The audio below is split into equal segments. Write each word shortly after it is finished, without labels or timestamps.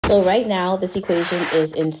So right now, this equation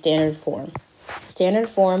is in standard form. Standard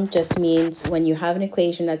form just means when you have an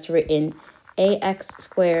equation that's written ax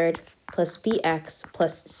squared plus bx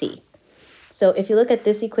plus c. So if you look at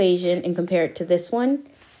this equation and compare it to this one,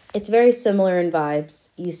 it's very similar in vibes.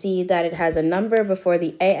 You see that it has a number before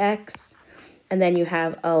the ax, and then you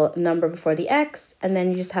have a number before the x, and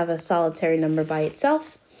then you just have a solitary number by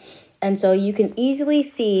itself. And so you can easily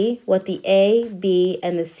see what the a, b,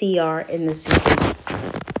 and the c are in this equation.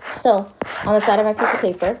 So on the side of my piece of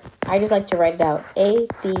paper, I just like to write it out, a,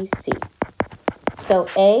 b, c. So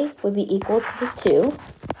a would be equal to the 2,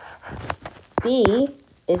 b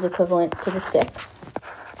is equivalent to the 6,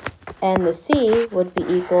 and the c would be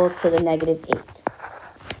equal to the negative 8.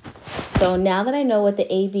 So now that I know what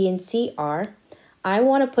the a, b, and c are, I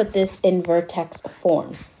want to put this in vertex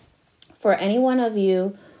form. For any one of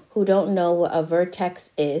you who don't know what a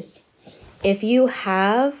vertex is, if you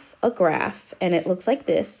have a graph and it looks like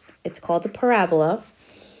this, it's called a parabola.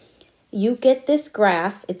 You get this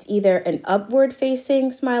graph, it's either an upward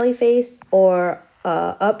facing smiley face or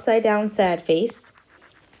a upside down sad face.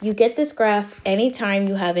 You get this graph anytime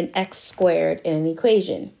you have an x squared in an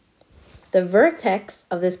equation. The vertex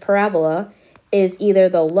of this parabola is either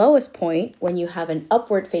the lowest point when you have an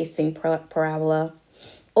upward facing parabola,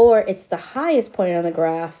 or it's the highest point on the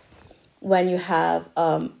graph when you have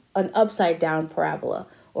an upside down parabola,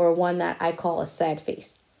 or one that I call a sad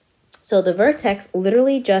face. So the vertex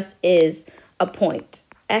literally just is a point,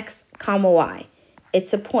 x comma y.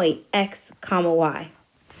 It's a point, x comma y.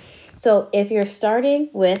 So if you're starting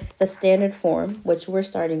with the standard form, which we're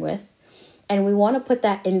starting with, and we want to put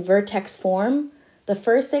that in vertex form, the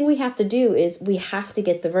first thing we have to do is we have to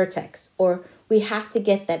get the vertex, or we have to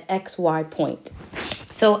get that xy point.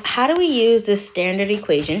 So how do we use this standard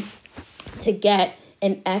equation to get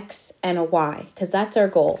an x and a y? Because that's our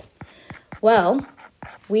goal. Well,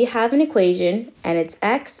 we have an equation, and it's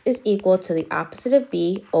x is equal to the opposite of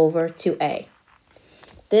b over 2a.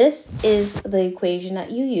 This is the equation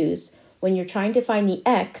that you use when you're trying to find the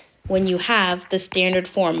x when you have the standard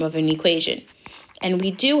form of an equation. And we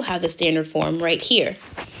do have the standard form right here.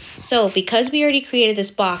 So because we already created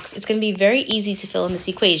this box, it's going to be very easy to fill in this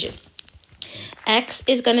equation. X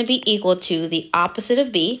is going to be equal to the opposite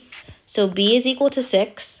of b. So b is equal to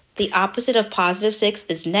 6. The opposite of positive 6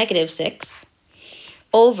 is negative 6.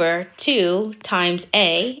 Over 2 times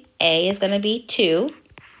a. A is going to be 2.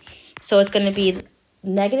 So it's going to be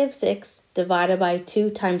negative 6 divided by 2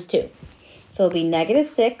 times 2. So it'll be negative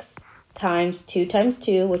 6 times 2 times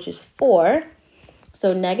 2, which is 4.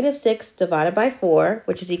 So negative 6 divided by 4,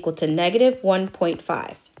 which is equal to negative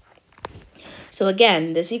 1.5. So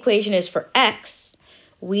again, this equation is for x.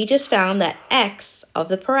 We just found that x of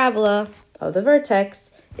the parabola of the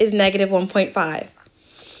vertex is negative 1.5.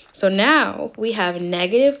 So now we have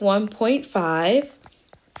negative 1.5,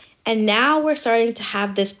 and now we're starting to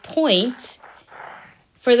have this point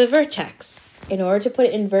for the vertex. In order to put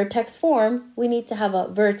it in vertex form, we need to have a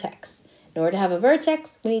vertex. In order to have a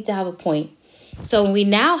vertex, we need to have a point. So we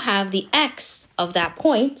now have the x of that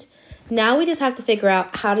point. Now we just have to figure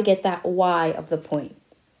out how to get that y of the point.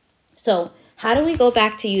 So how do we go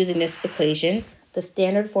back to using this equation, the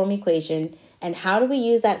standard form equation, and how do we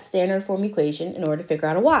use that standard form equation in order to figure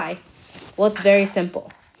out a y? Well, it's very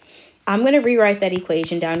simple. I'm going to rewrite that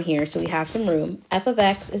equation down here so we have some room. F of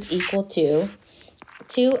x is equal to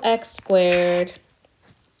 2x squared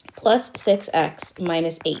plus 6x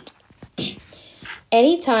minus 8.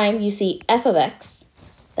 Anytime you see f of x,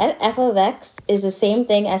 that f of x is the same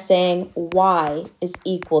thing as saying y is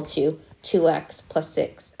equal to 2x plus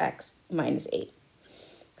 6x minus 8.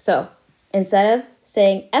 So instead of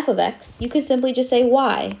saying f of x, you can simply just say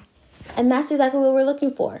y. And that's exactly what we're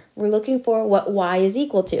looking for. We're looking for what y is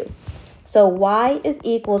equal to. So y is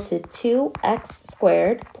equal to 2x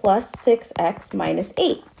squared plus 6x minus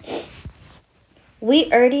 8.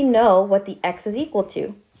 We already know what the x is equal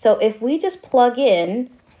to. So if we just plug in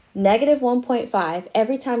negative 1.5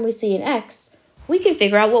 every time we see an x, we can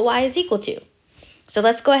figure out what y is equal to. So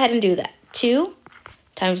let's go ahead and do that. 2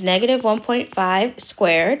 times negative 1.5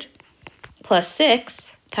 squared plus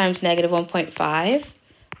 6 times negative 1.5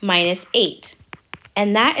 minus 8.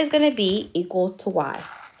 And that is going to be equal to y.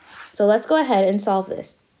 So let's go ahead and solve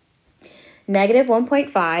this. Negative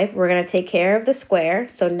 1.5, we're going to take care of the square.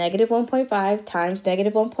 So negative 1.5 times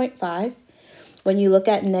negative 1.5. When you look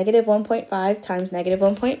at negative 1.5 times negative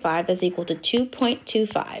 1.5, that's equal to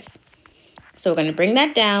 2.25. So we're going to bring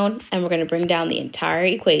that down, and we're going to bring down the entire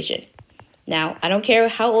equation. Now, I don't care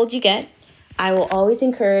how old you get. I will always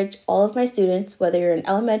encourage all of my students, whether you're in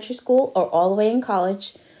elementary school or all the way in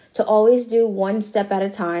college, to always do one step at a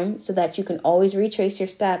time so that you can always retrace your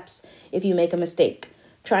steps if you make a mistake.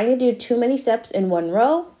 Trying to do too many steps in one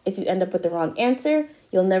row, if you end up with the wrong answer,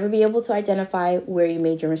 you'll never be able to identify where you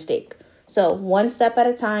made your mistake. So one step at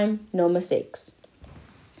a time, no mistakes.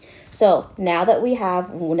 So now that we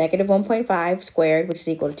have negative 1.5 squared, which is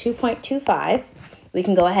equal to 2.25, we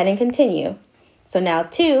can go ahead and continue. So now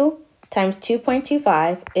 2 times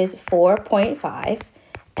 2.25 is 4.5.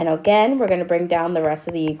 And again, we're going to bring down the rest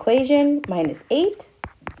of the equation, minus 8.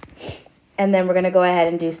 And then we're going to go ahead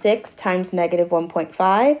and do 6 times negative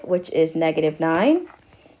 1.5, which is negative 9.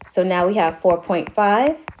 So now we have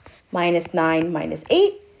 4.5 minus 9 minus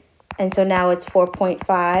 8. And so now it's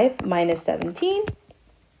 4.5 minus 17.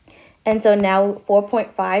 And so now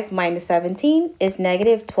 4.5 minus 17 is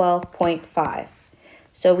negative 12.5.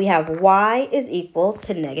 So we have y is equal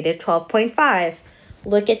to negative 12.5.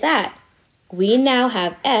 Look at that. We now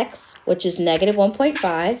have x, which is negative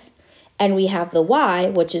 1.5, and we have the y,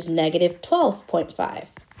 which is negative 12.5.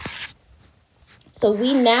 So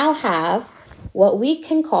we now have what we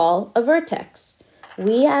can call a vertex.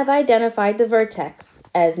 We have identified the vertex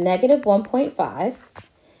as negative 1.5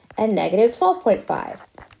 and negative 12.5.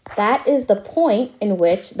 That is the point in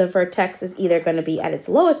which the vertex is either going to be at its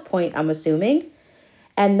lowest point, I'm assuming,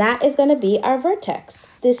 and that is going to be our vertex.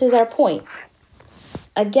 This is our point.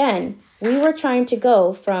 Again, we were trying to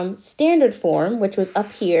go from standard form, which was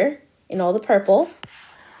up here in all the purple.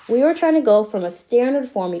 We were trying to go from a standard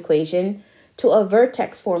form equation to a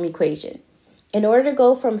vertex form equation. In order to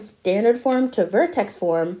go from standard form to vertex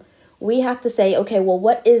form, we have to say, okay, well,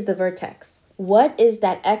 what is the vertex? What is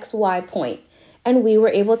that XY point? And we were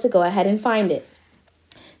able to go ahead and find it.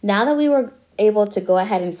 Now that we were able to go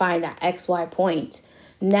ahead and find that XY point,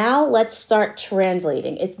 now let's start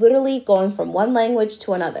translating. It's literally going from one language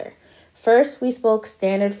to another. First, we spoke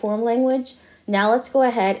standard form language. Now let's go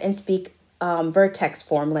ahead and speak vertex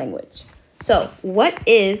form language. So what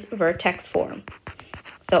is vertex form?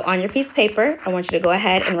 So on your piece of paper, I want you to go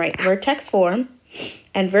ahead and write vertex form.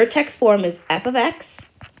 And vertex form is f of x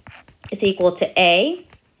is equal to a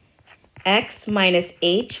x minus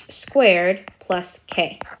h squared plus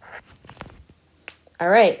k. All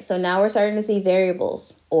right, so now we're starting to see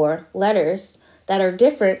variables or letters that are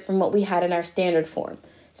different from what we had in our standard form.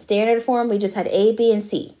 Standard form, we just had A, B, and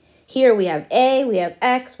C. Here we have A, we have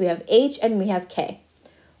X, we have H, and we have K.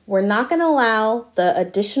 We're not going to allow the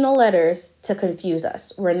additional letters to confuse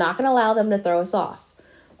us. We're not going to allow them to throw us off.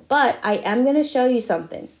 But I am going to show you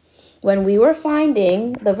something. When we were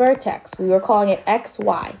finding the vertex, we were calling it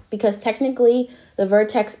XY because technically the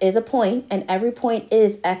vertex is a point and every point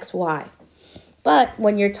is XY. But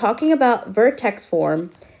when you're talking about vertex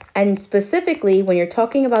form, and specifically when you're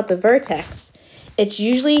talking about the vertex, it's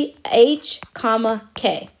usually H,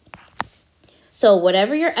 K. So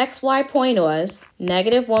whatever your XY point was,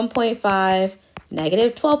 negative 1.5,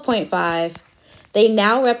 negative 12.5, they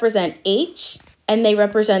now represent H and they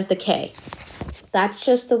represent the K. That's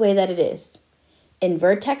just the way that it is. In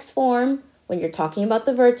vertex form, when you're talking about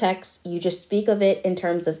the vertex, you just speak of it in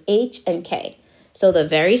terms of H and K. So the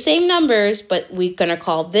very same numbers, but we're going to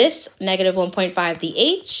call this negative 1.5 the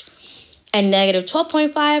H, and negative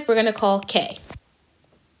 12.5 we're going to call K.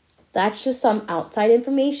 That's just some outside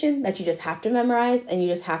information that you just have to memorize and you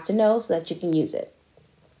just have to know so that you can use it.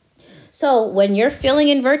 So when you're filling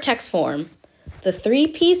in vertex form, the three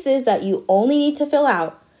pieces that you only need to fill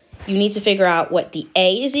out, you need to figure out what the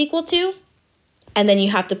A is equal to, and then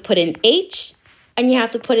you have to put in H, and you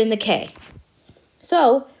have to put in the K.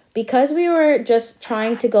 So because we were just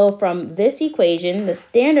trying to go from this equation, the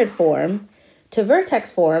standard form, to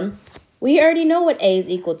vertex form, we already know what A is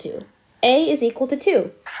equal to. A is equal to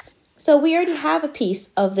 2. So we already have a piece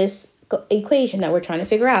of this equation that we're trying to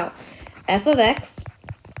figure out. F of x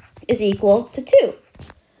is equal to 2.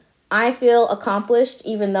 I feel accomplished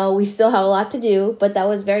even though we still have a lot to do, but that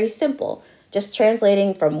was very simple. Just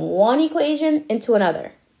translating from one equation into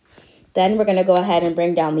another. Then we're going to go ahead and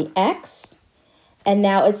bring down the x. And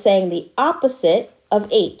now it's saying the opposite of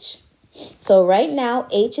h. So right now,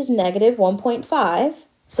 h is negative 1.5.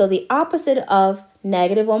 So the opposite of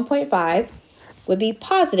negative 1.5 would be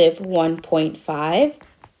positive 1.5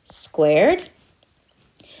 squared.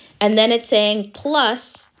 And then it's saying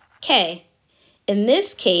plus k. In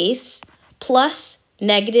this case, plus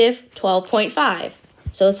negative 12.5.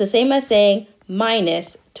 So it's the same as saying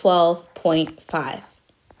minus 12.5.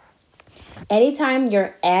 Anytime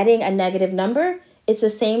you're adding a negative number, it's the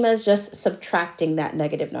same as just subtracting that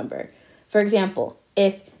negative number. For example,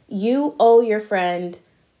 if you owe your friend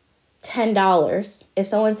 $10, if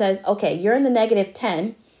someone says, okay, you're in the negative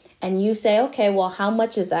 10, and you say, okay, well, how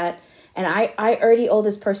much is that? and I already owe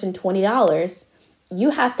this person $20, you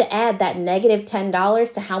have to add that negative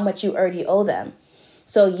 $10 to how much you already owe them.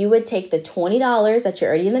 So you would take the $20 that you're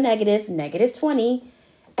already in the negative, negative 20,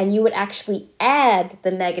 and you would actually add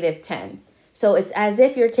the negative 10. So it's as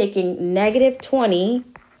if you're taking negative 20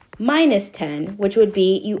 minus 10, which would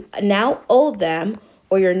be you now owe them,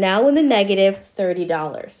 or you're now in the negative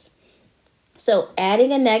 $30. So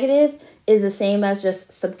adding a negative is the same as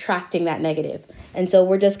just subtracting that negative. And so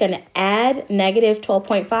we're just going to add negative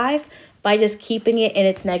 12.5 by just keeping it in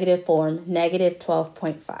its negative form, negative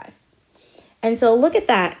 12.5. And so look at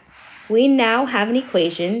that. We now have an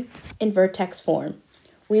equation in vertex form.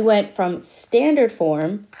 We went from standard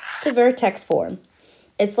form to vertex form.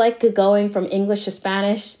 It's like going from English to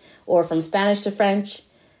Spanish or from Spanish to French.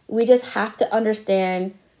 We just have to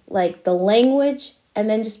understand like the language and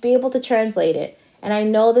then just be able to translate it. And I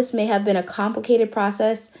know this may have been a complicated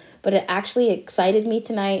process, but it actually excited me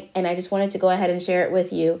tonight, and I just wanted to go ahead and share it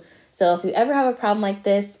with you. So if you ever have a problem like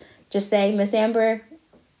this, just say, Miss Amber,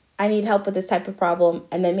 I need help with this type of problem,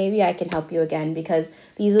 and then maybe I can help you again, because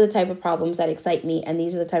these are the type of problems that excite me, and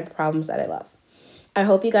these are the type of problems that I love. I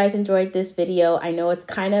hope you guys enjoyed this video. I know it's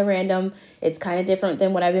kind of random. It's kind of different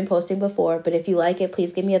than what I've been posting before, but if you like it,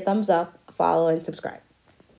 please give me a thumbs up, follow, and subscribe.